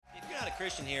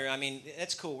Christian here. I mean,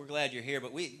 that's cool. We're glad you're here.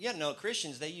 But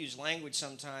Christians, they use language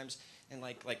sometimes and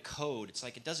like code. It's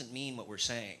like it doesn't mean what we're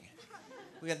saying.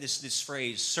 We have this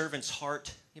phrase, servant's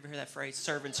heart. You ever hear that phrase?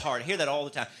 Servant's heart. I hear that all the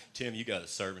time. Tim, you got a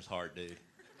servant's heart, dude.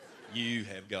 You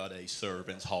have got a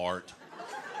servant's heart.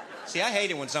 See, I hate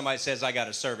it when somebody says I got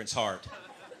a servant's heart.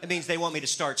 It means they want me to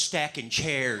start stacking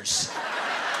chairs.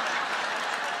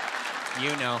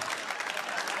 You know.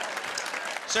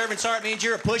 Servant's heart means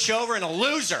you're a pushover and a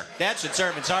loser. That's what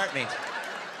servant's heart means.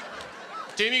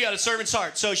 Tim, you got a servant's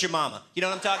heart. So's your mama. You know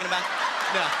what I'm talking about?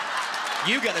 No.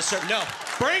 You got a servant. No.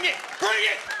 Bring it. Bring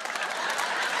it.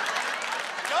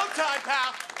 Go time,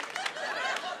 pal.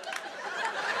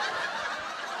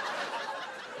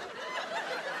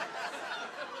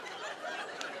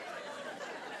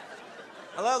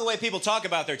 I love the way people talk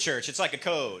about their church. It's like a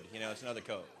code. You know, it's another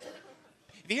code.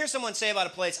 If you hear someone say about a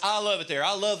place, I love it there,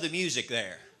 I love the music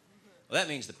there, well, that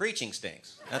means the preaching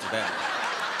stinks. That's what that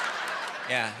means.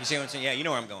 Yeah, you see what I'm saying? Yeah, you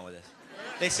know where I'm going with this.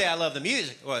 They say, I love the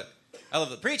music. What? I love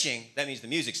the preaching. That means the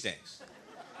music stinks.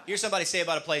 You hear somebody say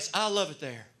about a place, I love it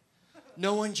there.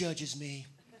 No one judges me,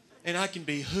 and I can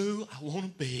be who I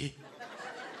want to be.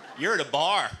 You're at a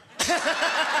bar. That's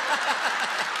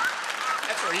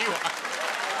where you are.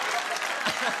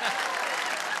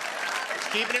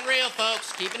 Keeping it real,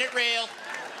 folks. Keeping it real.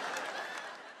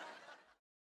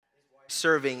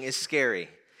 Serving is scary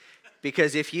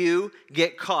because if you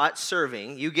get caught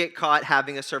serving, you get caught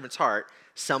having a servant's heart,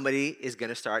 somebody is going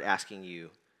to start asking you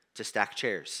to stack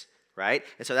chairs, right?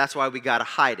 And so that's why we got to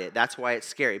hide it. That's why it's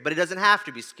scary. But it doesn't have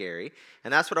to be scary,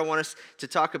 and that's what I want us to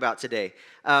talk about today.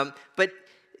 But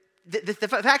the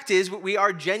fact is, we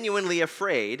are genuinely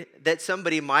afraid that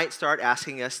somebody might start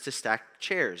asking us to stack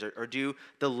chairs or do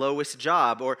the lowest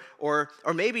job or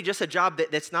maybe just a job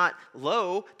that's not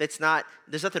low, there's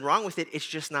nothing wrong with it, it's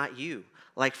just not you.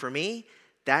 Like for me,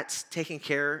 that's taking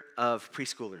care of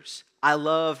preschoolers. I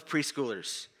love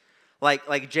preschoolers.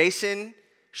 Like Jason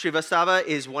Srivastava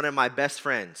is one of my best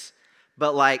friends.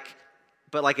 But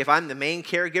if I'm the main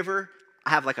caregiver, I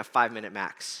have like a 5-minute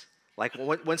max. Like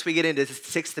once we get into the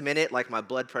 6th minute, like my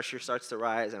blood pressure starts to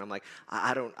rise, and I'm like,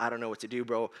 I don't know what to do,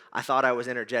 bro. I thought I was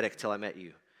energetic till I met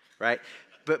you, right?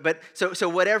 So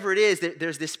whatever it is,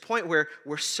 there's this point where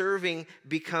serving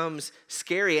becomes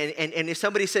scary, and if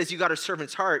somebody says you got a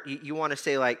servant's heart, you want to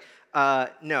say like,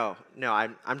 no,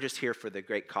 I'm just here for the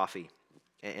great coffee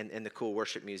and the cool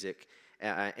worship music.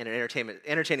 And an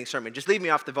entertaining sermon. Just leave me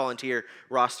off the volunteer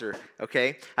roster,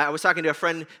 okay? I was talking to a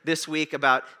friend this week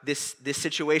about this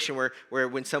situation where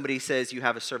when somebody says you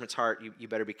have a servant's heart, you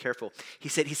better be careful. He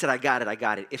said, I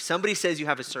got it. If somebody says you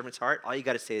have a servant's heart, all you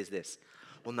got to say is this: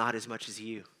 well, not as much as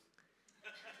you,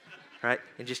 right?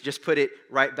 And just put it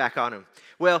right back on him.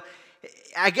 Well,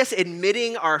 I guess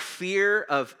admitting our fear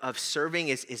of serving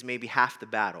is maybe half the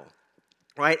battle.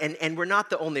 Right? And we're not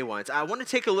the only ones. I want to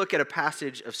take a look at a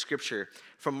passage of Scripture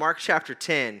from Mark chapter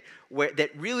 10 that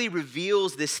really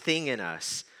reveals this thing in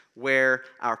us where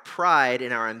our pride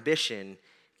and our ambition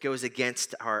goes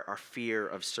against our fear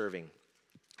of serving.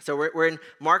 So we're in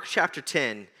Mark chapter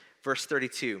 10, verse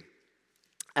 32.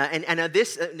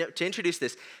 To introduce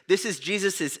this is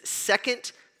Jesus'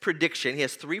 second prediction. He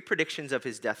has 3 predictions of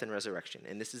his death and resurrection,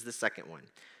 and this is the second one.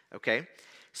 Okay?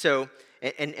 So,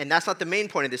 and that's not the main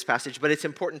point of this passage, but it's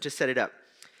important to set it up.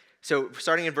 So,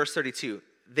 starting in verse 32,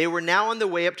 they were now on the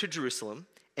way up to Jerusalem,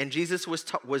 and Jesus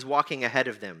was walking ahead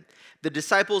of them. The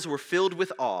disciples were filled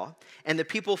with awe, and the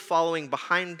people following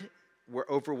behind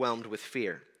were overwhelmed with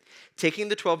fear. Taking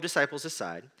the 12 disciples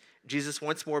aside, Jesus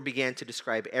once more began to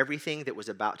describe everything that was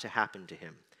about to happen to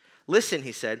him. Listen,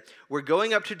 he said, we're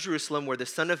going up to Jerusalem where the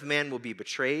Son of Man will be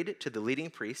betrayed to the leading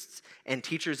priests and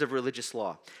teachers of religious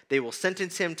law. They will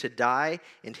sentence him to die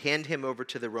and hand him over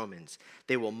to the Romans.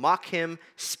 They will mock him,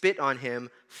 spit on him,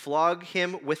 flog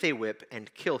him with a whip,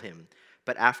 and kill him.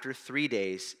 But after 3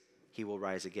 days, he will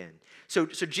rise again. So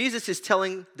Jesus is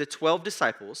telling the 12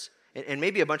 disciples, and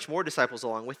maybe a bunch more disciples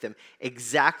along with them,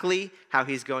 exactly how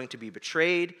he's going to be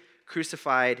betrayed,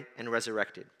 crucified, and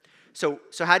resurrected. So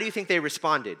how do you think they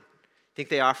responded? Think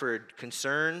they offered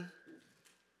concern,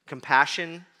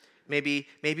 compassion, maybe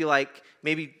they've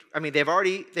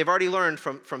already learned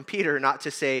from Peter not to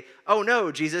say, "Oh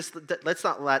no, Jesus, let's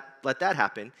not let that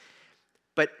happen."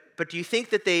 But do you think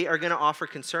that they are going to offer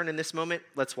concern in this moment?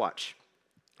 Let's watch.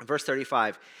 Verse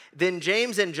 35. Then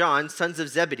James and John, sons of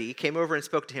Zebedee, came over and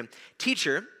spoke to him.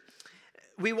 "Teacher,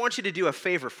 we want you to do a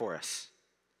favor for us."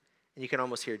 And you can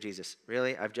almost hear Jesus.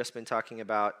 "Really? I've just been talking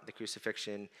about the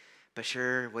crucifixion. But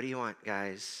sure, what do you want,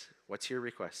 guys? What's your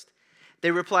request?" They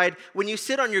replied, "When you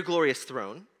sit on your glorious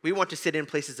throne, we want to sit in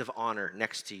places of honor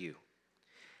next to you."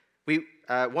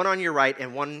 One on your right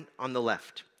and one on the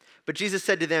left. But Jesus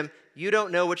said to them, you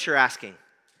don't know what you're asking.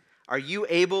 Are you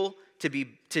able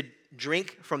to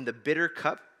drink from the bitter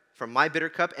cup, from my bitter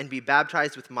cup, and be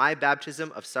baptized with my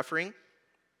baptism of suffering?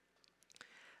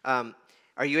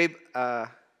 Are you able?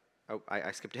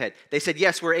 I skipped ahead. They said,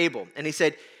 yes, we're able. And he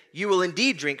said, you will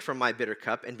indeed drink from my bitter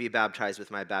cup and be baptized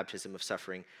with my baptism of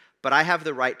suffering. But I have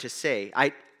the right to say,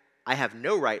 I have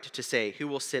no right to say who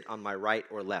will sit on my right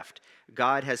or left.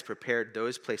 God has prepared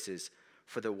those places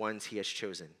for the ones he has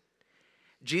chosen.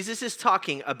 Jesus is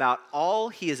talking about all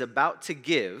he is about to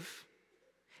give,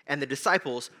 and the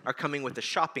disciples are coming with a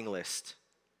shopping list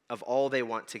of all they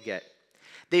want to get.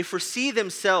 They foresee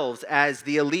themselves as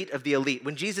the elite of the elite.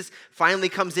 When Jesus finally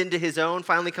comes into his own,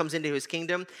 finally comes into his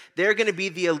kingdom, they're going to be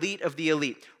the elite of the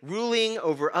elite, ruling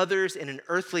over others in an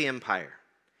earthly empire.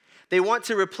 They want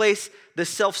to replace the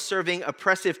self-serving,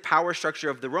 oppressive power structure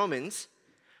of the Romans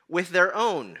with their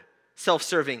own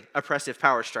self-serving, oppressive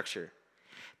power structure.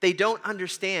 They don't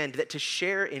understand that to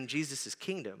share in Jesus'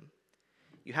 kingdom,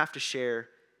 you have to share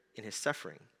in his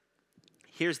suffering.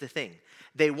 Here's the thing.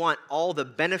 They want all the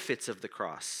benefits of the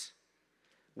cross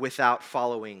without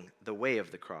following the way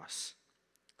of the cross.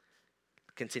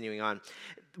 Continuing on.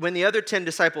 When the other 10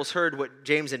 disciples heard what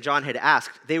James and John had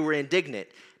asked, they were indignant,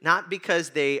 not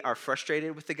because they are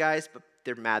frustrated with the guys, but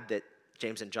they're mad that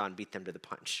James and John beat them to the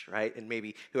punch, right? And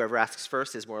maybe whoever asks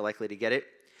first is more likely to get it.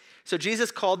 So Jesus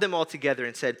called them all together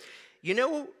and said, you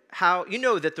know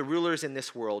that the rulers in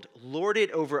this world lord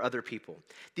it over other people.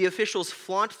 The officials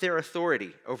flaunt their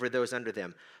authority over those under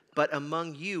them. But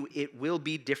among you, it will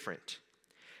be different.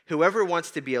 Whoever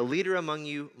wants to be a leader among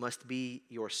you must be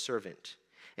your servant.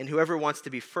 And whoever wants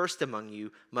to be first among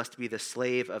you must be the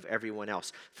slave of everyone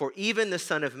else. For even the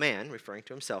Son of Man, referring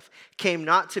to himself, came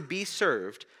not to be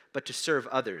served, but to serve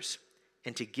others,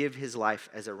 and to give his life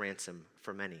as a ransom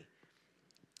for many.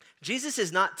 Jesus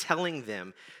is not telling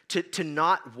them to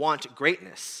not want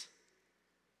greatness.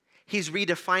 He's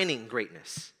redefining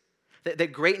greatness.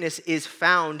 That greatness is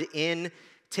found in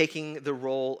taking the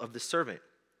role of the servant.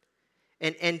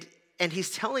 And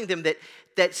he's telling them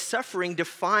that suffering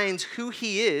defines who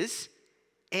he is,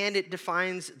 and it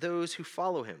defines those who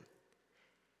follow him.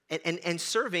 And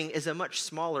serving is a much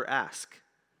smaller ask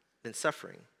than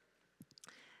suffering.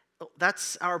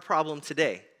 That's our problem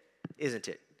today, isn't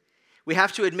it? We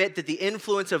have to admit that the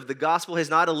influence of the gospel has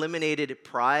not eliminated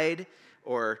pride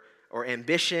or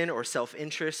ambition or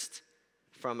self-interest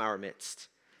from our midst.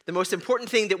 The most important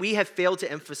thing that we have failed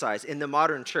to emphasize in the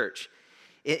modern church,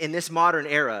 in this modern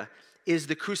era, is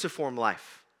the cruciform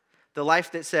life. The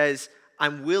life that says,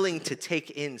 I'm willing to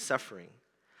take in suffering.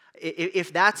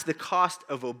 If that's the cost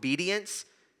of obedience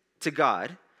to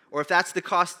God, or if that's the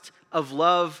cost of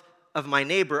love of my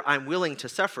neighbor, I'm willing to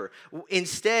suffer.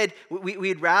 Instead,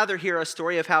 we'd rather hear a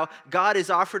story of how God has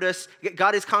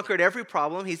conquered every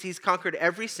problem, he's conquered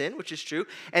every sin, which is true,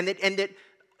 and that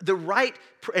the right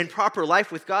and proper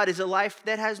life with God is a life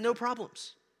that has no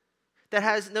problems, that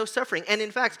has no suffering. And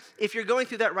in fact, if you're going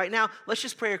through that right now, let's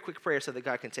just pray a quick prayer so that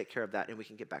God can take care of that and we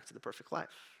can get back to the perfect life.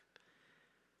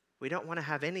 We don't want to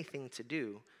have anything to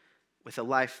do with a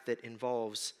life that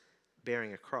involves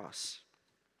bearing a cross.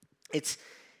 It's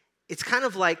kind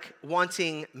of like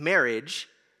wanting marriage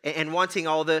and wanting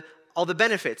all the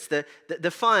benefits,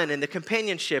 the fun and the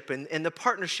companionship and the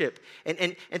partnership,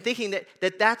 and thinking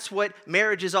that that's what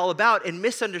marriage is all about, and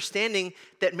misunderstanding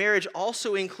that marriage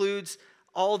also includes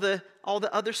all the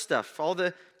other stuff, all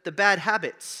the bad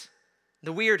habits,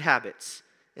 the weird habits,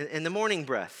 and the morning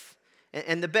breath,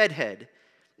 and the bedhead.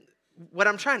 What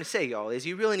I'm trying to say, y'all, is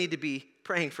you really need to be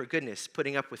praying for goodness,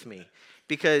 putting up with me.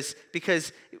 Because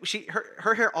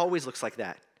her hair always looks like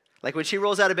that. Like when she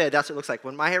rolls out of bed, that's what it looks like.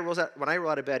 When I roll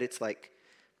out of bed, it's like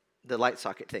the light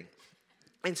socket thing.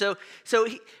 And so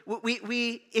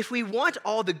if we want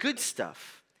all the good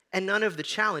stuff and none of the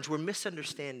challenge, we're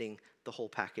misunderstanding the whole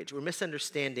package. We're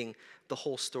misunderstanding the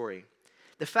whole story.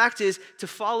 The fact is, to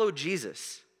follow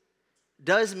Jesus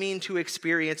does mean to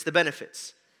experience the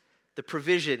benefits, the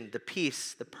provision, the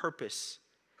peace, the purpose,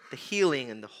 the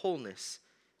healing and the wholeness,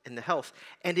 and the health.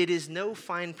 And it is no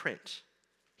fine print.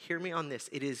 Hear me on this.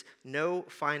 It is no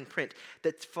fine print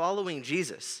that following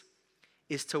Jesus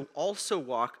is to also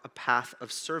walk a path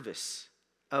of service,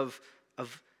 of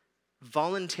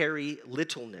voluntary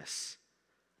littleness,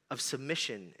 of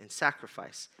submission and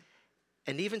sacrifice,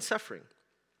 and even suffering.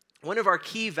 One of our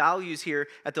key values here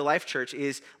at the Life Church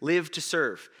is live to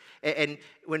serve. And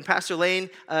when Pastor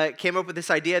Lane came up with this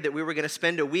idea that we were going to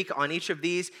spend a week on each of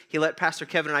these, he let Pastor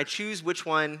Kevin and I choose which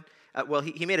one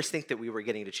He made us think that we were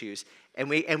getting to choose. And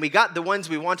we got the ones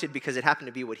we wanted because it happened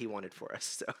to be what he wanted for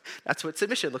us. So that's what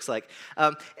submission looks like.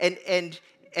 And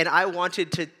I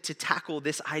wanted to tackle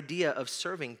this idea of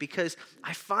serving because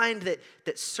I find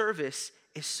that service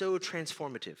is so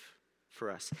transformative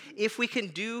for us. If we can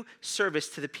do service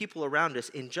to the people around us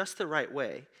in just the right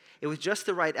way, and with just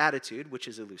the right attitude, which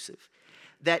is elusive,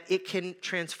 that it can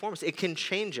transform us. It can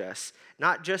change us,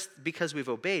 not just because we've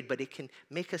obeyed, but it can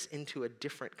make us into a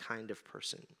different kind of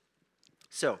person.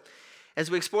 So,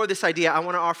 as we explore this idea, I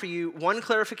want to offer you one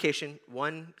clarification,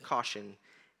 one caution,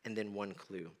 and then one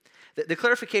clue. The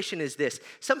clarification is this.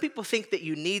 Some people think that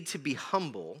you need to be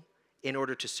humble in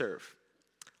order to serve.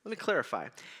 Let me clarify.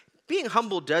 Being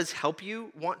humble does help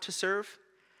you want to serve,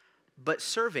 but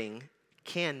serving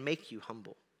can make you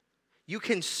humble. You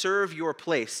can serve your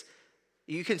place.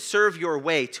 You can serve your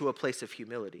way to a place of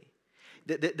humility.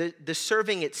 The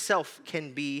serving itself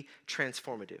can be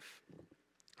transformative.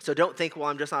 So don't think, well,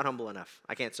 I'm just not humble enough.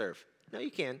 I can't serve. No,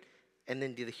 you can. And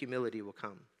then the humility will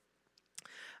come.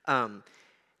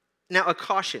 Now, a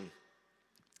caution.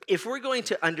 If we're going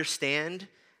to understand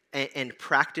and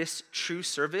practice true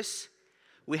service,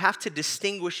 we have to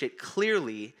distinguish it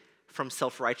clearly from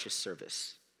self-righteous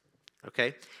service.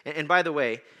 Okay? And by the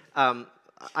way,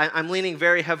 I'm leaning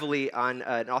very heavily on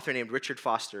an author named Richard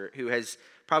Foster, who has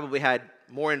probably had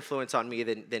more influence on me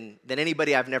than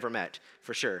anybody I've never met,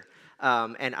 for sure.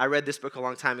 And I read this book a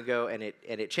long time ago, and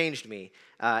it changed me.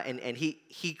 And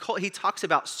he talks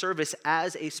about service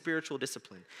as a spiritual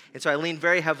discipline. And so I lean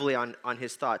very heavily on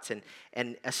his thoughts,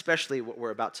 and especially what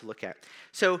we're about to look at.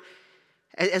 So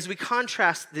as we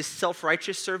contrast this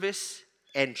self-righteous service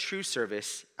and true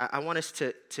service, I want us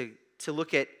to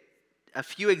look at a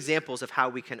few examples of how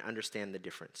we can understand the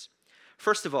difference.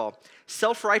 First of all,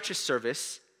 self-righteous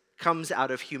service comes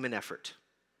out of human effort,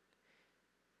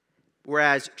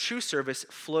 whereas true service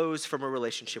flows from a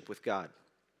relationship with God.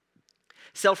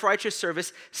 Self-righteous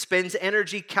service spends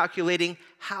energy calculating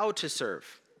how to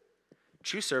serve.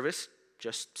 True service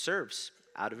just serves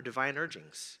out of divine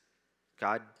urgings.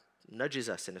 God nudges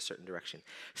us in a certain direction.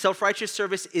 Self-righteous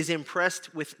service is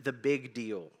impressed with the big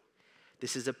deal.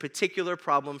 This is a particular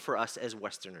problem for us as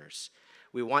Westerners.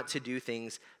 We want to do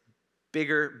things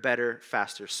bigger, better,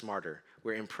 faster, smarter.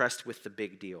 We're impressed with the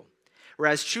big deal.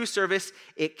 Whereas true service,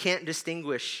 it can't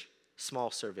distinguish small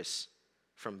service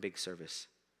from big service.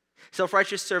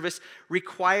 Self-righteous service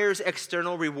requires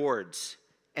external rewards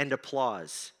and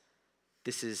applause.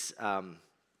 This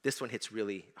one hits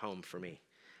really home for me.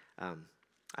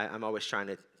 I'm always trying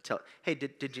to tell, hey,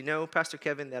 did you know, Pastor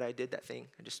Kevin, that I did that thing?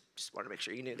 I just want to make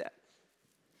sure you knew that.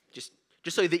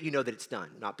 Just so that you know that it's done,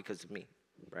 not because of me,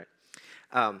 right?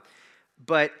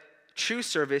 But true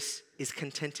service is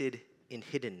contented in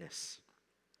hiddenness.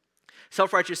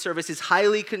 Self-righteous service is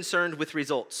highly concerned with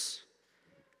results,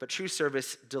 but true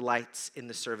service delights in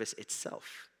the service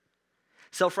itself.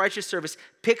 Self-righteous service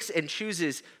picks and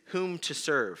chooses whom to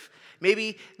serve.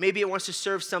 Maybe it wants to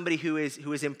serve somebody who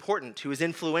is important, who is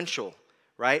influential,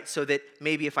 right? So that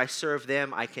maybe if I serve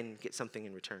them, I can get something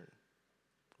in return,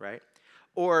 right?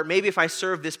 Or maybe if I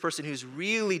serve this person who's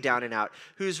really down and out,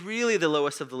 who's really the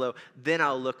lowest of the low, then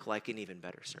I'll look like an even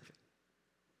better servant.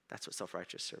 That's what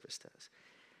self-righteous service does.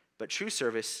 But true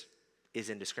service is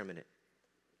indiscriminate.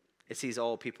 It sees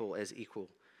all people as equal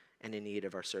and in need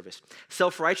of our service.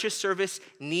 Self-righteous service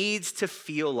needs to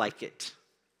feel like it.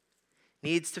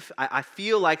 I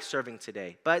feel like serving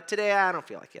today, but today I don't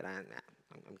feel like it. I'm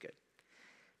good.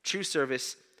 True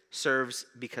service serves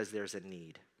because there's a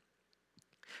need.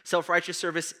 Self-righteous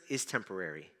service is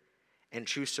temporary, and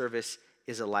true service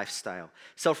is a lifestyle.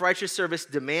 Self-righteous service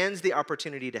demands the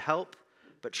opportunity to help,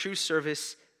 but true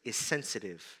service is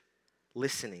sensitive,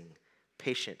 listening,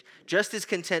 patient, just as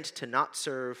content to not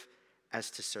serve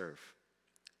as to serve.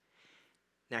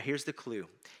 Now here's the clue.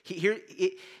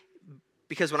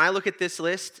 Because when I look at this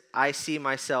list, I see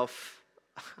myself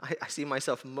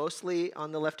mostly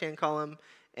on the left-hand column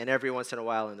and every once in a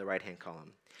while in the right-hand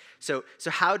column. So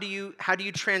how do you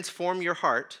transform your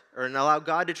heart, or allow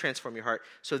God to transform your heart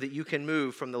so that you can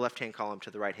move from the left-hand column to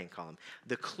the right-hand column?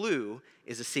 The clue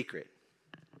is a secret.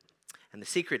 And the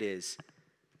secret is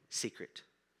secret.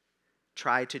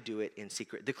 Try to do it in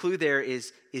secret. The clue there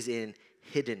is in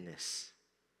hiddenness.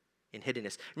 In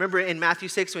hiddenness. Remember in Matthew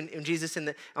 6 when Jesus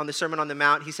on the Sermon on the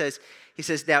Mount, he says,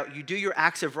 now you do your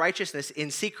acts of righteousness in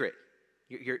secret.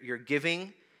 You're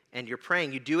giving and you're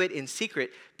praying. You do it in secret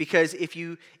because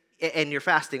and you're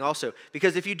fasting also.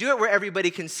 Because if you do it where everybody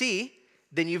can see,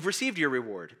 then you've received your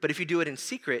reward. But if you do it in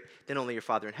secret, then only your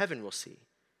Father in heaven will see.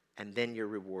 And then your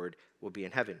reward will be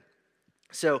in heaven.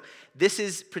 So this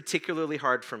is particularly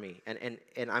hard for me, and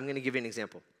I'm going to give you an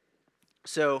example.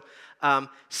 So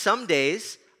some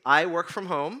days I work from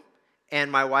home,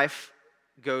 and my wife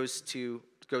goes to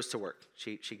work.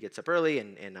 She gets up early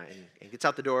and gets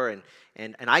out the door,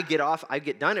 and I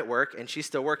get done at work, and she's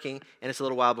still working, and it's a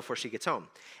little while before she gets home.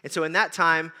 And so in that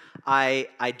time,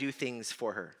 I do things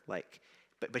for her.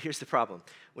 But here's the problem.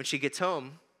 When she gets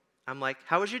home, I'm like,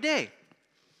 "How was your day?"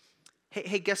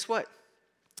 Hey, guess what?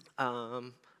 I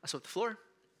swept the floor,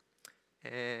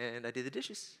 and I did the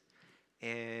dishes,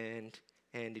 and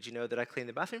did you know that I cleaned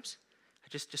the bathrooms? I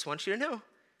just want you to know,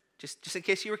 just in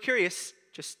case you were curious,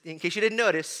 just in case you didn't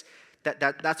notice,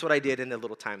 that's what I did in the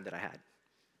little time that I had.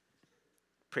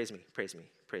 Praise me, praise me,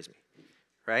 praise me,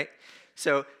 right?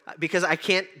 So, because I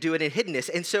can't do it in hiddenness.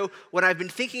 And so when I've been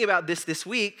thinking about this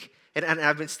week, and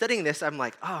I've been studying this, I'm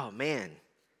like, oh man,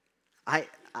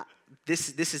 this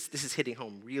is hitting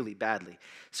home really badly.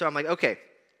 So I'm like, okay,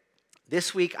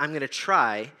 this week I'm going to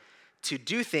try to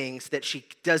do things that she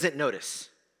doesn't notice,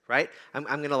 right? I'm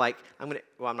not going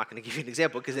to give you an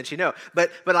example because then she know.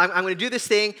 But I'm going to do this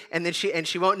thing, and then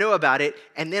she won't know about it,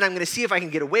 and then I'm going to see if I can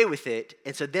get away with it,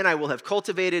 and so then I will have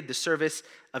cultivated the service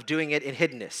of doing it in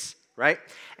hiddenness, right?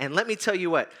 And let me tell you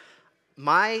what,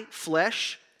 my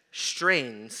flesh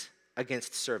strains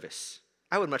against service.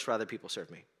 I would much rather people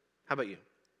serve me. How about you?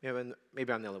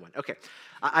 Maybe I'm the only one. Okay.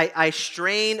 I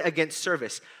strain against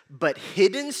service, but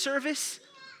hidden service,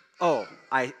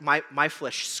 my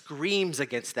flesh screams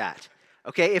against that.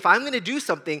 Okay? If I'm going to do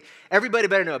something, everybody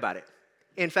better know about it.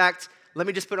 In fact, let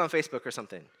me just put it on Facebook or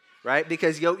something, right?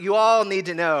 Because you all need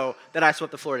to know that I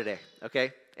swept the floor today,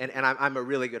 okay? And I'm a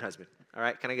really good husband. All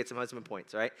right, can I get some husband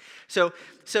points? All right, so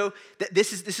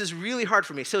this is really hard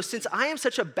for me. So since I am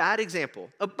such a bad example,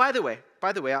 by the way,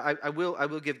 I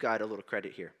will give God a little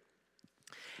credit here.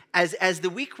 As the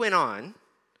week went on,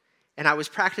 and I was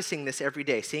practicing this every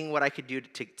day, seeing what I could do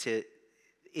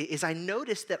is I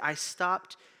noticed that I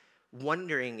stopped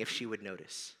wondering if she would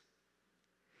notice.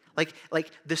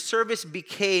 Like the service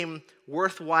became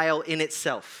worthwhile in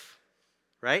itself,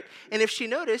 right? And if she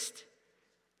noticed,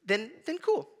 then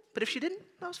cool. But if she didn't,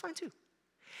 that was fine too.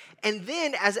 And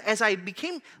then as I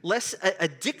became less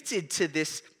addicted to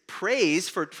this praise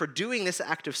for doing this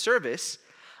act of service,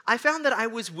 I found that I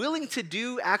was willing to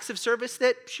do acts of service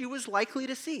that she was likely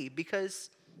to see because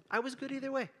I was good either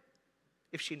way,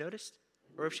 if she noticed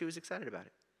or if she was excited about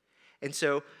it. And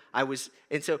I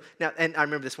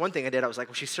remember this one thing I did. I was like,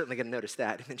 well, she's certainly going to notice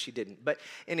that, and then she didn't. But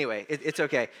anyway, it's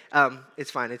okay. It's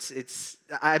fine.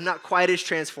 I'm not quite as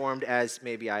transformed as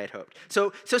maybe I had hoped.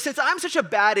 So since I'm such a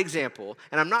bad example,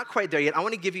 and I'm not quite there yet, I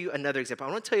want to give you another example. I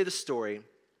want to tell you the story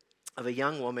of a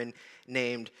young woman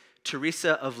named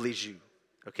Teresa of Lisieux.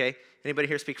 Okay? Anybody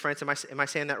here speak French? Am I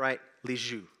saying that right?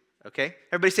 Lisieux. Okay?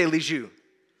 Everybody say Lisieux.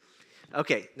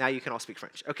 Okay, now you can all speak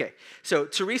French. Okay, so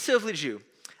Teresa of Lisieux.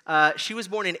 She was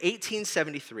born in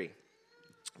 1873.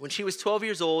 When she was 12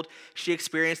 years old, she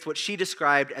experienced what she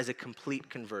described as a complete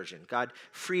conversion. God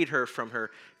freed her from her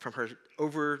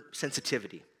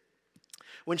oversensitivity.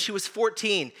 When she was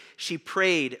 14, she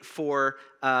prayed for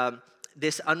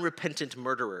this unrepentant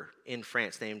murderer in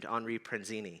France named Henri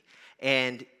Pranzini.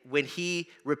 And when he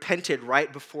repented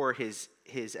right before his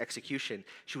execution,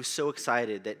 she was so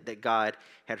excited that God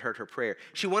had heard her prayer.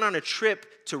 She went on a trip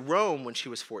to Rome when she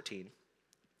was 14.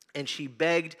 And she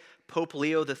begged Pope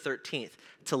Leo XIII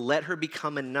to let her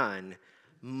become a nun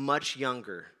much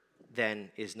younger than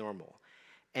is normal.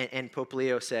 And Pope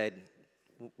Leo said,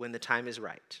 when the time is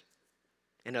right.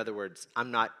 In other words,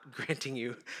 I'm not granting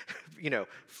you,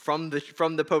 from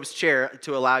the Pope's chair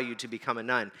to allow you to become a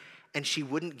nun. And she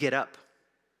wouldn't get up.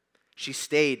 She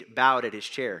stayed bowed at his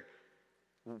chair,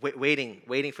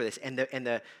 waiting for this. And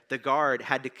the guards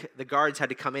had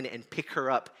to come in and pick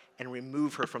her up and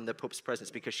remove her from the Pope's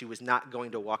presence because she was not going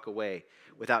to walk away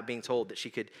without being told that she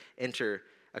could enter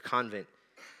a convent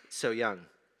so young.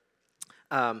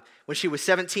 When she was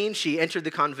 17, she entered the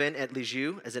convent at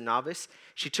Lisieux as a novice.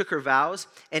 She took her vows,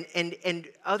 and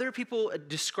other people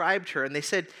described her, and they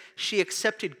said she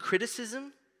accepted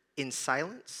criticism in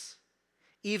silence,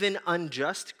 even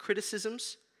unjust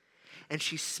criticisms, and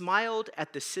she smiled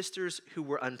at the sisters who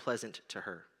were unpleasant to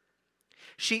her.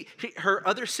 Her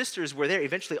other sisters were there.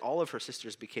 Eventually, all of her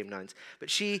sisters became nuns. But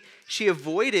she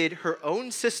avoided her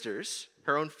own sisters,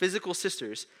 her own physical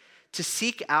sisters, to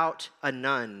seek out a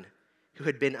nun who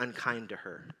had been unkind to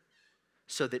her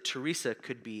so that Teresa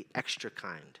could be extra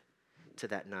kind to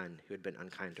that nun who had been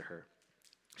unkind to her.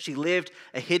 She lived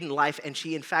a hidden life, and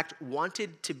she, in fact,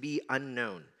 wanted to be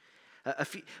unknown.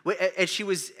 As she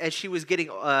was getting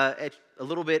a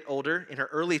little bit older, in her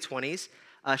early 20s,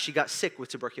 she got sick with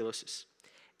tuberculosis.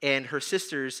 and her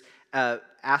sisters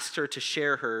asked her to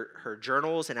share her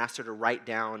journals and asked her to write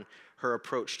down her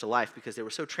approach to life because they were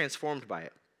so transformed by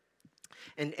it.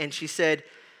 And she said,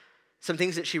 some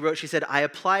things that she wrote, she said, I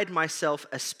applied myself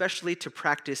especially to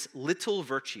practice little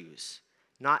virtues,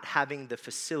 not having the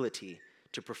facility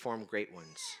to perform great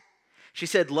ones. She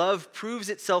said, love proves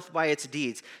itself by its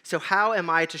deeds. So how am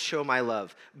I to show my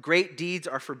love? Great deeds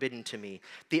are forbidden to me.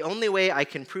 The only way I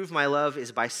can prove my love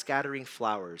is by scattering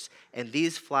flowers. And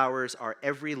these flowers are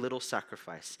every little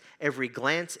sacrifice, every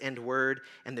glance and word,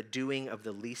 and the doing of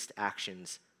the least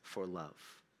actions for love.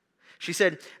 She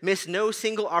said, miss no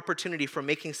single opportunity for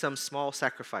making some small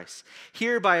sacrifice.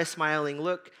 Here by a smiling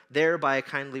look, there by a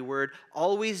kindly word,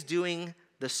 always doing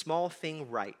the small thing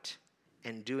right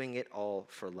and doing it all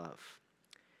for love.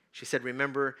 She said,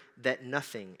 remember that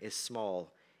nothing is small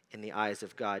in the eyes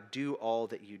of God. Do all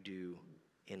that you do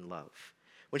in love.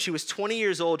 When she was 20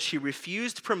 years old, she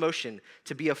refused promotion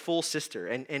to be a full sister.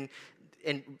 And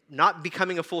not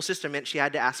becoming a full sister meant she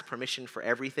had to ask permission for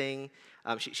everything.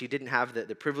 She didn't have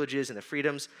the privileges and the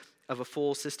freedoms of a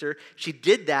full sister. She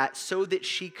did that so that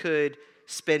she could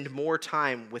spend more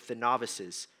time with the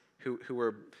novices who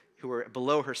were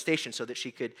below her station so that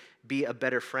she could be a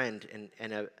better friend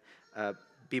and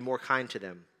be more kind to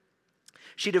them.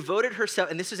 She devoted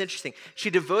herself, and this is interesting, she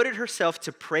devoted herself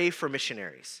to pray for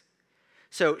missionaries.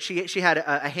 So she had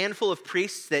a handful of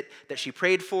priests that she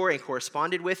prayed for and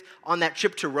corresponded with. On that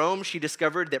trip to Rome, she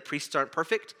discovered that priests aren't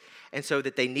perfect, and so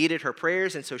that they needed her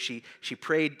prayers, and so she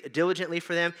prayed diligently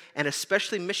for them, and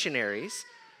especially missionaries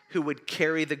who would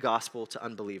carry the gospel to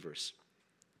unbelievers.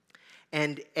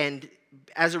 And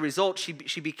as a result,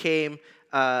 she became,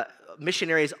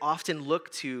 missionaries often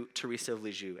look to Teresa of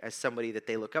Lisieux as somebody that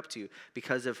they look up to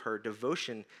because of her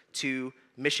devotion to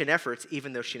mission efforts,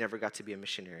 even though she never got to be a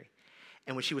missionary.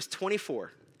 And when she was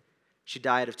 24, she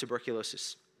died of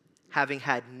tuberculosis, having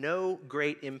had no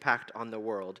great impact on the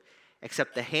world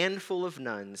except the handful of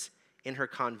nuns in her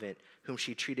convent whom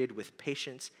she treated with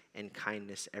patience and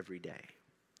kindness every day.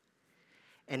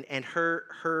 And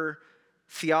her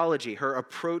theology, her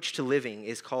approach to living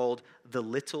is called the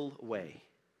little way.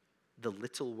 The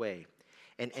little way.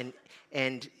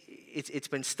 And it's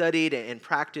been studied and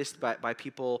practiced by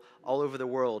people all over the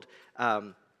world.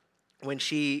 When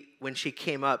she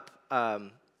came up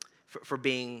for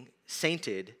being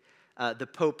sainted, the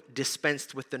Pope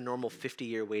dispensed with the normal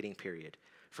 50-year waiting period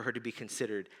for her to be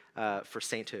considered for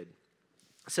sainthood.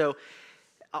 So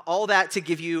all that to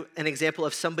give you an example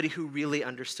of somebody who really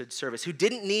understood service, who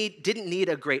didn't need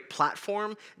a great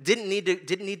platform, didn't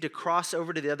need to cross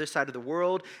over to the other side of the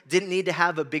world, didn't need to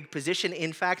have a big position.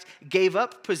 In fact, gave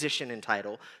up position and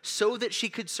title so that she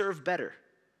could serve better,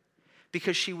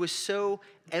 because she was so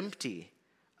empty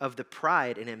of the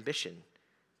pride and ambition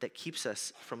that keeps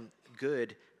us from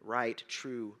good, right,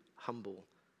 true, humble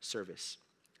service.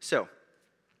 So,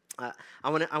 I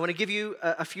want to give you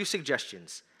a few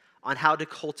suggestions on how to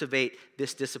cultivate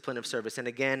this discipline of service. And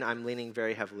again, I'm leaning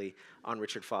very heavily on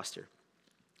Richard Foster.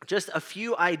 Just a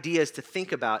few ideas to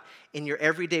think about in your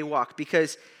everyday walk,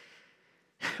 because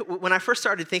when I first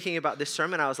started thinking about this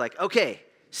sermon, I was like, okay,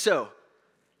 so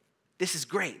this is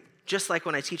great. Just like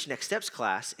when I teach Next Steps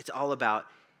class, it's all about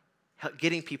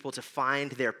getting people to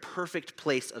find their perfect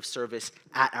place of service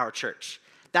at our church.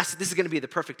 This is going to be the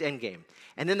perfect end game.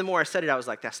 And then the more I studied, I was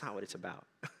like, that's not what it's about.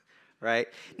 Right?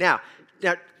 Now,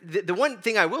 the one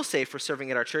thing I will say for serving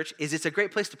at our church is it's a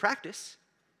great place to practice,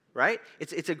 right?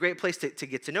 It's a great place to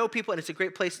get to know people, and it's a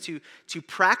great place to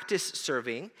practice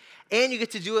serving, and you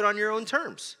get to do it on your own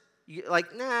terms. You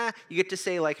get to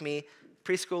say, like me,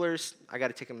 preschoolers, I got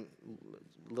to take them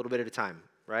a little bit at a time,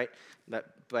 right?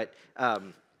 But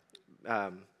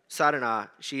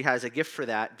Sadhana, she has a gift for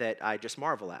that I just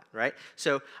marvel at, right?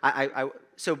 So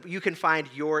so you can find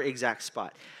your exact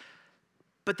spot.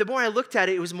 But the more I looked at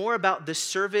it, it was more about the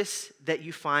service that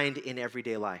you find in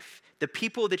everyday life, the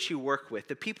people that you work with,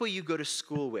 the people you go to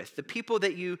school with, the people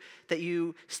that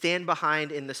you stand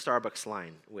behind in the Starbucks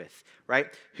line with, right?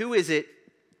 Who is it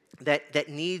that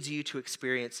needs you to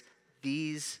experience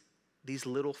these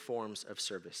little forms of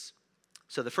service?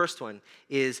 So the first one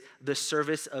is the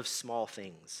service of small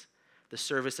things. The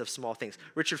service of small things.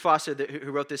 Richard Foster,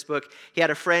 who wrote this book, he had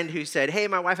a friend who said, hey,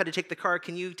 my wife had to take the car.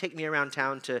 Can you take me around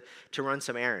town to run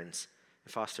some errands?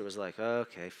 And Foster was like,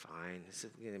 okay, fine. This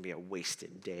is going to be a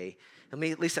wasted day. Let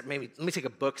me take a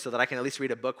book so that I can at least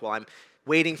read a book while I'm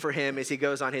waiting for him as he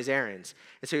goes on his errands.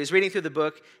 And so he was reading through the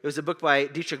book. It was a book by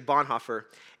Dietrich Bonhoeffer.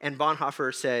 And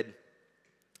Bonhoeffer said,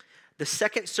 the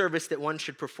second service that one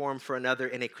should perform for another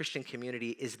in a Christian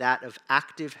community is that of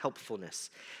active helpfulness.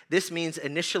 This means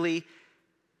initially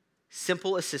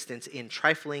simple assistance in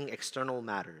trifling external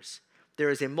matters. There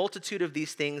is a multitude of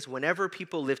these things whenever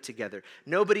people live together.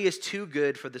 Nobody is too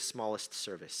good for the smallest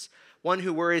service. One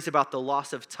who worries about the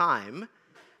loss of time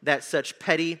that such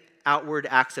petty outward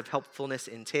acts of helpfulness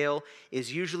entail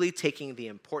is usually taking the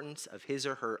importance of his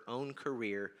or her own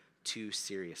career too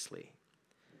seriously.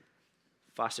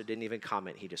 Foster didn't even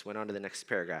comment. He just went on to the next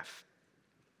paragraph.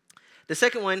 The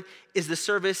second one is the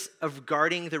service of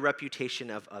guarding the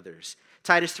reputation of others.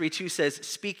 Titus 3:2 says,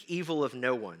 "Speak evil of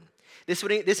no one."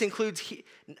 This includes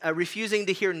refusing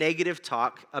to hear negative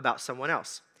talk about someone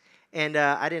else. And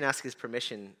I didn't ask his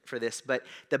permission for this, but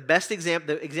the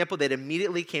example that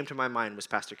immediately came to my mind was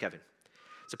Pastor Kevin.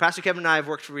 So Pastor Kevin and I have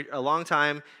worked for a long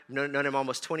time, known him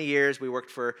almost 20 years. We worked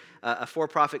for a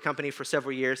for-profit company for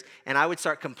several years, and I would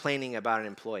start complaining about an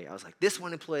employee. I was like, this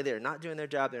one employee, they're not doing their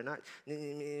job, they're not,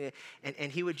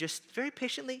 and he would just very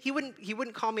patiently, he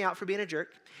wouldn't call me out for being a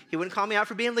jerk. He wouldn't call me out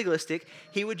for being legalistic.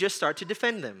 He would just start to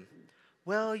defend them.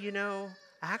 Well,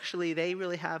 actually, they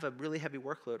really have a really heavy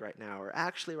workload right now, or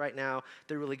actually right now,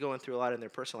 they're really going through a lot in their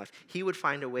personal life. He would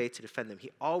find a way to defend them. He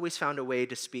always found a way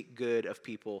to speak good of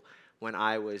people when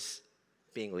I was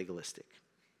being legalistic.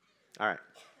 All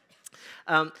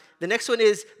right. The next one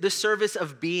is the service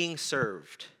of being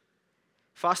served.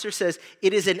 Foster says,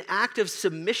 it is an act of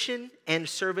submission and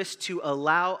service to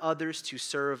allow others to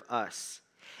serve us.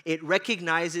 It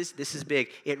recognizes, this is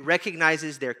big, it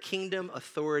recognizes their kingdom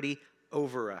authority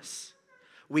over us.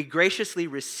 We graciously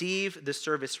receive the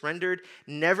service rendered,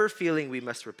 never feeling we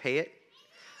must repay it.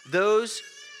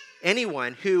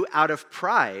 Anyone who, out of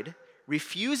pride,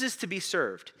 refuses to be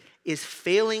served is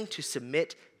failing to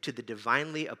submit to the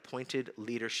divinely appointed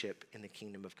leadership in the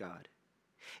kingdom of God.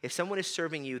 If someone is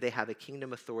serving you, they have a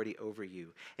kingdom authority over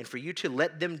you. And for you to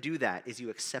let them do that is you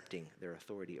accepting their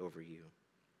authority over you.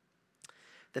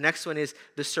 The next one is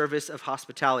the service of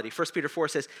hospitality. 1 Peter 4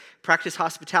 says, practice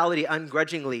hospitality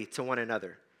ungrudgingly to one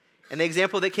another. And the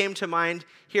example that came to mind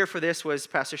here for this was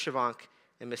Pastor Shavank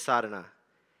and Miss Sadhana.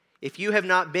 If you have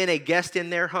not been a guest in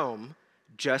their home,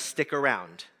 just stick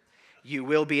around. You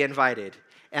will be invited.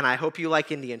 And I hope you like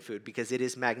Indian food because it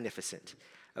is magnificent.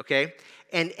 Okay?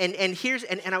 And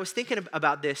I was thinking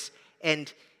about this,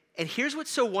 and here's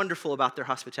what's so wonderful about their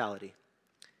hospitality.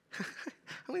 I'm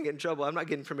going to get in trouble. I'm not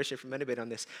getting permission from anybody on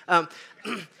this.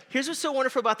 Here's what's so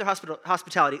wonderful about their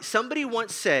hospitality. Somebody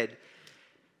once said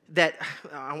that,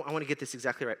 I want to get this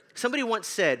exactly right. Somebody once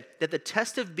said that the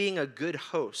test of being a good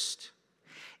host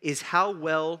is how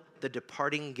well the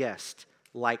departing guest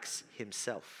likes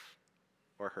himself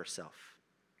or herself.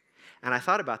 And I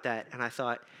thought about that, and I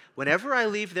thought, whenever I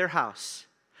leave their house,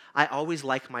 I always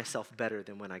like myself better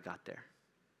than when I got there.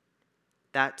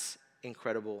 That's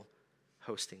incredible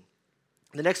hosting.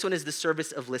 The next one is the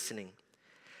service of listening.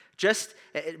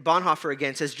 Bonhoeffer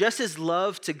again says, just as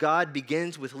love to God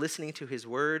begins with listening to his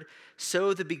word,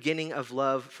 so the beginning of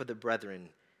love for the brethren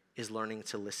is learning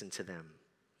to listen to them.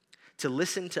 To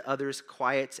listen to others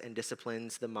quiets and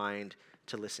disciplines the mind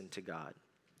to listen to God.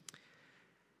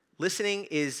 Listening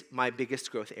is my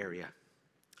biggest growth area.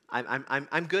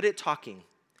 I'm good at talking,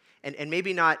 and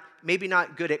maybe not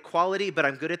good at quality, but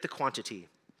I'm good at the quantity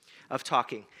of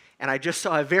talking. And I just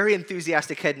saw a very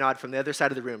enthusiastic head nod from the other side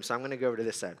of the room, so I'm going to go over to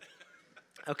this side.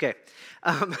 Okay,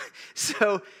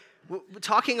 so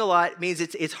talking a lot means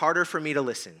it's harder for me to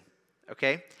listen.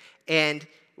 Okay, and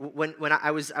when I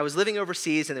was living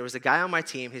overseas, and there was a guy on my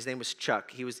team. His name was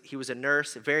Chuck. He was a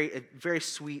nurse, a very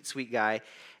sweet guy,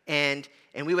 and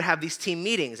we would have these team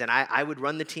meetings, and I would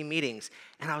run the team meetings.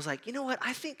 And I was like, you know what?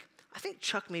 I think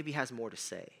Chuck maybe has more to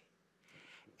say.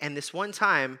 And this one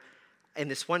time, in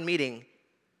this one meeting,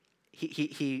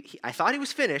 I thought he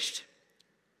was finished,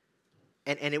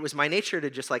 and it was my nature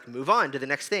to just like move on to the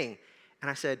next thing.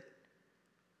 And I said,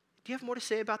 "Do you have more to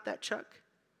say about that, Chuck?"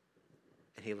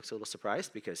 And he looks a little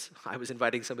surprised because I was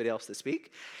inviting somebody else to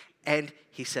speak. And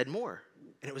he said more,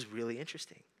 and it was really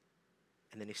interesting.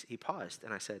 And then he paused,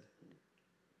 and I said,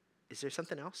 "Is there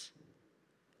something else?"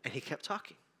 And he kept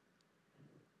talking.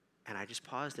 And I just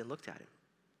paused and looked at him.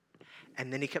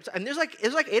 And then he kept, and there's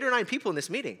like 8 or 9 people in this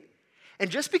meeting. And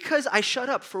just because I shut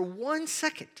up for 1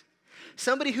 second,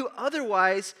 somebody who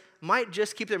otherwise might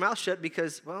just keep their mouth shut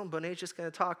because, well, Bonnet's just going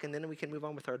to talk and then we can move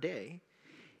on with our day,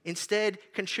 instead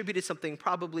contributed something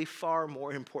probably far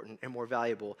more important and more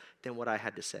valuable than what I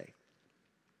had to say.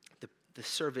 The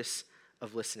service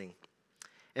of listening.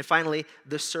 And finally,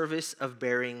 the service of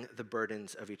bearing the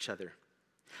burdens of each other.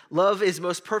 Love is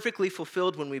most perfectly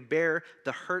fulfilled when we bear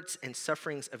the hurts and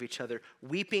sufferings of each other,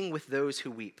 weeping with those who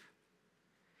weep.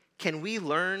 Can we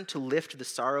learn to lift the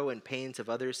sorrow and pains of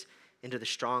others into the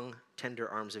strong, tender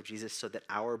arms of Jesus so that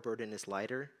our burden is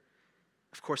lighter?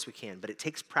 Of course we can, but it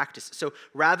takes practice. So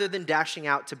rather than dashing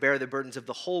out to bear the burdens of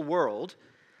the whole world,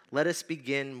 let us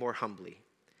begin more humbly.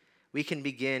 We can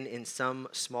begin in some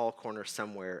small corner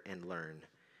somewhere and learn.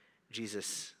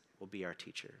 Jesus will be our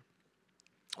teacher.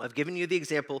 I've given you the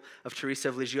example of Teresa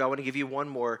of Lisieux. I want to give you one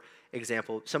more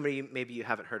example. Somebody maybe you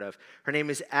haven't heard of. Her name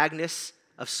is Agnes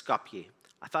of Skopje.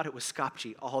 I thought it was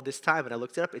Skopje all this time, and I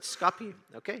looked it up. It's Skopje.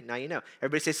 Okay, now you know.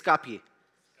 Everybody say Skopje.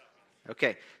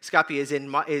 Okay,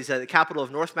 Skopje is the capital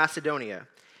of North Macedonia,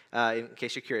 in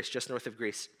case you're curious, just north of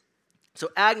Greece. So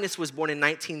Agnes was born in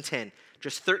 1910,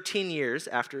 just 13 years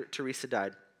after Teresa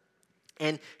died.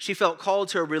 And she felt called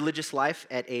to a religious life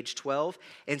at age 12,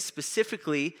 and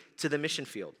specifically to the mission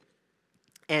field.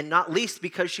 And not least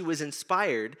because she was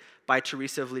inspired by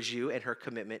Teresa of Lisieux and her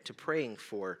commitment to praying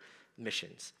for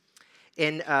missions.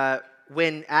 And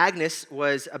when Agnes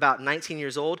was about 19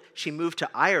 years old, she moved to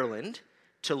Ireland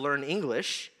to learn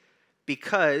English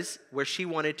because where she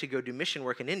wanted to go do mission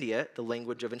work in India, the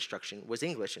language of instruction was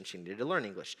English, and she needed to learn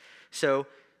English. So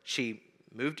she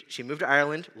moved to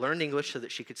Ireland, learned English so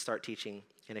that she could start teaching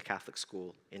in a Catholic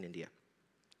school in India.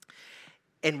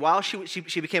 And while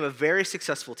she became a very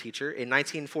successful teacher, in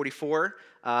 1944,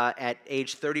 at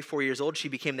age 34 years old, she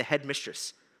became the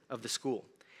headmistress of the school.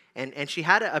 And she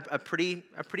had a pretty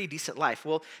decent life.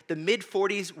 Well, the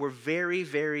mid-40s were very,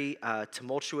 very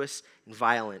tumultuous and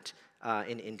violent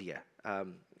in India.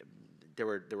 There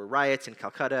were riots in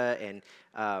Calcutta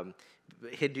and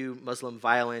Hindu-Muslim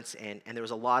violence, and there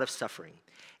was a lot of suffering.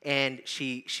 And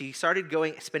she started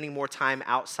spending more time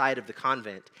outside of the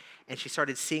convent, and she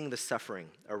started seeing the suffering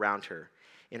around her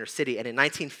in her city. And in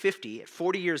 1950, at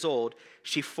 40 years old,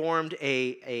 she formed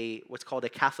a what's called a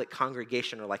Catholic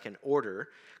congregation, or like an order,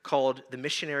 called the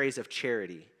Missionaries of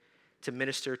Charity, to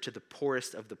minister to the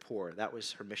poorest of the poor. That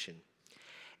was her mission.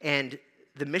 And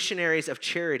the Missionaries of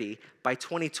Charity, by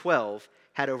 2012,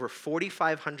 had over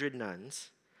 4,500 nuns,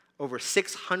 over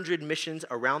 600 missions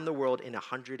around the world in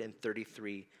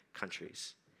 133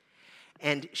 countries.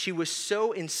 And she was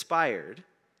so inspired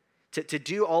to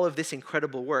do all of this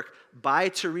incredible work by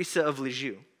Teresa of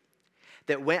Lisieux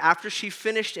that after she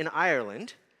finished in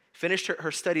Ireland, finished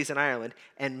her studies in Ireland,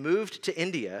 and moved to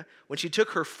India, when she took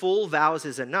her full vows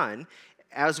as a nun,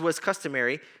 as was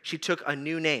customary, she took a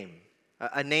new name,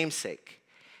 a namesake.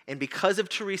 And because of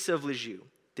Teresa of Lisieux,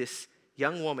 this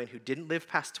young woman who didn't live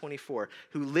past 24,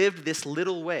 who lived this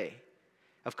little way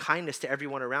of kindness to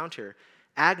everyone around her,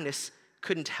 Agnes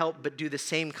couldn't help but do the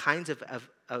same kinds of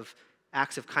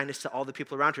acts of kindness to all the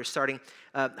people around her, starting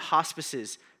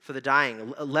hospices for the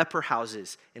dying, leper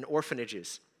houses, and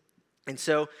orphanages. And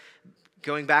so,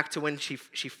 going back to when she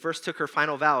first took her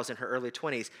final vows in her early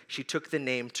 20s, she took the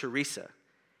name Teresa.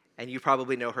 And you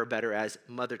probably know her better as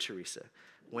Mother Teresa,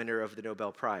 winner of the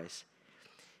Nobel Prize.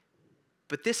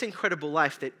 But this incredible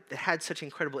life that had such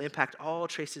incredible impact all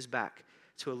traces back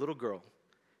to a little girl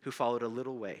who followed a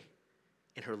little way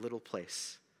in her little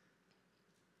place.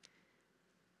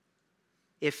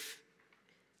 If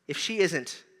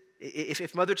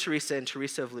Mother Teresa and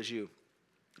Teresa of Lisieux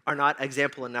are not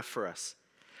example enough for us,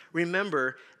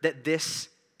 remember that this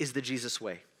is the Jesus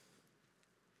way.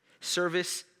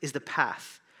 Service is the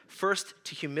path, first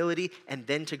to humility and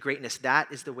then to greatness.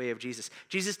 That is the way of Jesus.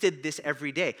 Jesus did this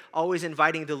every day, always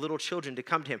inviting the little children to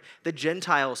come to him, the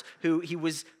Gentiles who he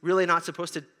was really not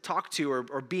supposed to talk to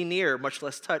or be near, much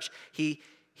less touch. He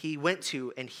went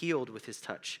to and healed with his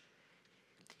touch.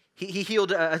 He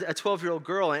healed a 12-year-old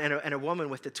girl and a woman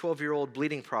with a 12-year-old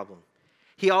bleeding problem.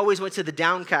 He always went to the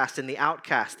downcast and the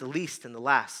outcast, the least and the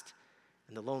last,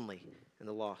 and the lonely and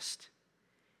the lost.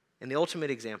 And the ultimate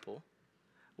example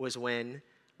was when,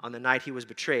 on the night he was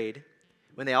betrayed,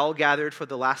 when they all gathered for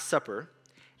the Last Supper,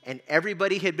 and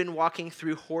everybody had been walking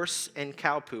through horse and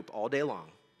cow poop all day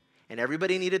long, and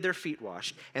everybody needed their feet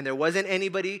washed, and there wasn't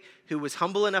anybody who was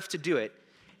humble enough to do it.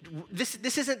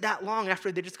 This isn't that long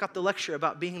after they just got the lecture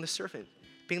about being the servant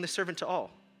to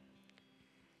all.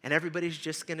 And everybody's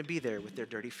just going to be there with their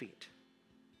dirty feet.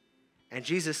 And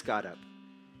Jesus got up,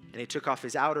 and he took off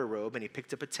his outer robe, and he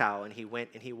picked up a towel, and he went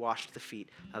and he washed the feet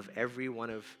of every one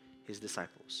of his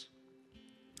disciples.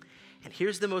 And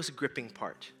here's the most gripping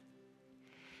part.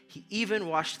 He even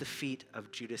washed the feet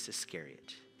of Judas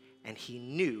Iscariot, and he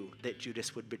knew that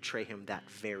Judas would betray him that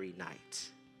very night.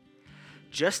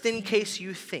 Just in case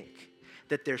you think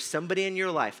that there's somebody in your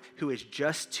life who is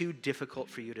just too difficult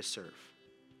for you to serve,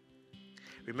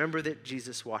 remember that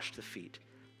Jesus washed the feet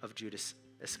of Judas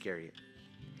Iscariot.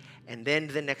 And then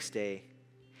the next day,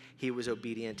 he was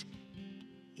obedient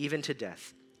even to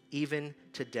death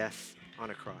on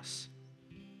a cross.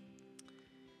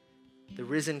 The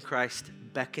risen Christ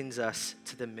beckons us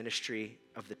to the ministry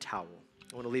of the towel.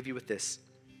 I want to leave you with this.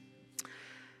 I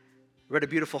read a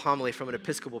beautiful homily from an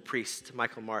Episcopal priest,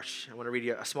 Michael Marsh. I want to read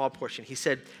you a small portion. He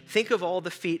said, think of all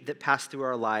the feet that pass through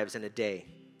our lives in a day,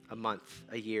 a month,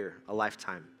 a year, a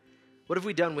lifetime. What have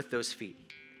we done with those feet?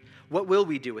 What will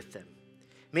we do with them?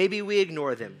 Maybe we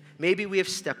ignore them. Maybe we have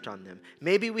stepped on them.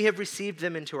 Maybe we have received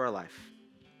them into our life.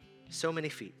 So many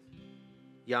feet.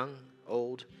 Young,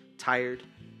 old, tired,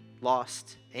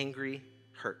 lost, angry,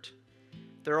 hurt.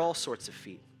 There are all sorts of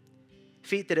feet.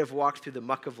 Feet that have walked through the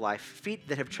muck of life. Feet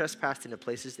that have trespassed into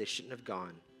places they shouldn't have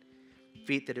gone.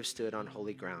 Feet that have stood on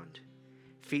holy ground.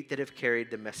 Feet that have carried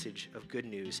the message of good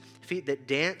news. Feet that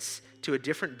dance to a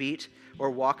different beat or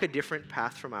walk a different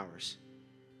path from ours.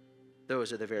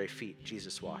 Those are the very feet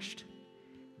Jesus washed.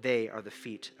 They are the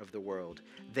feet of the world.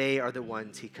 They are the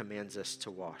ones he commands us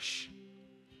to wash.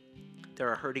 There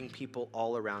are hurting people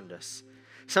all around us.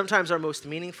 Sometimes our most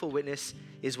meaningful witness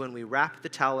is when we wrap the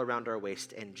towel around our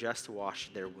waist and just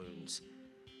wash their wounds.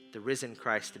 The risen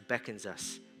Christ beckons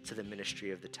us to the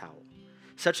ministry of the towel.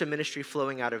 Such a ministry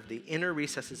flowing out of the inner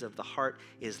recesses of the heart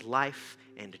is life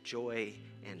and joy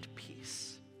and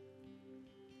peace.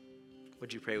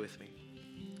 Would you pray with me?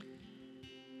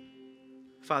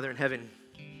 Father in heaven,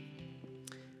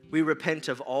 we repent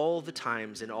of all the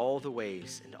times and all the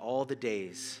ways and all the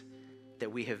days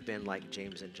that we have been like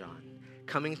James and John,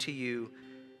 coming to you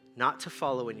not to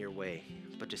follow in your way,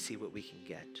 but to see what we can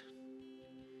get.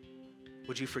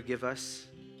 Would you forgive us?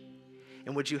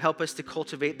 And would you help us to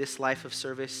cultivate this life of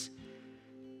service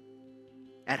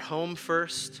at home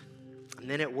first, and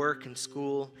then at work and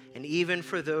school, and even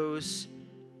for those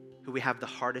who we have the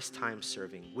hardest time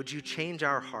serving? Would you change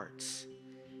our hearts?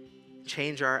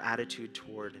 Change our attitude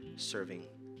toward serving.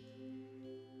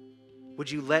 Would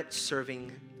you let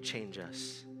serving change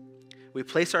us? We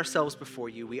place ourselves before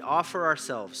you. We offer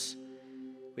ourselves.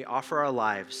 We offer our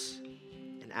lives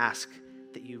and ask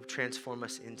that you transform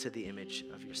us into the image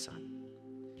of your Son.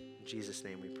 In Jesus'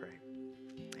 name we pray.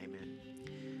 Amen.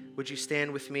 Would you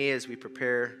stand with me as we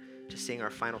prepare to sing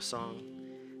our final song?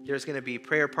 There's going to be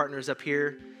prayer partners up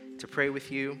here to pray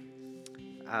with you.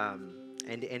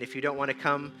 And if you don't want to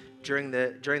come during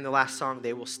the last song,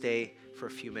 they will stay for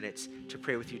a few minutes to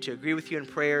pray with you, to agree with you in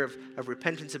prayer of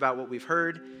repentance about what we've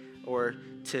heard, or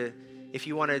to, if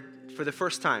you want to, for the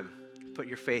first time, put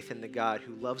your faith in the God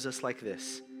who loves us like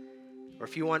this. Or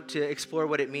if you want to explore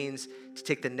what it means to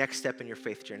take the next step in your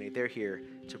faith journey, they're here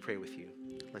to pray with you.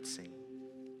 Let's sing.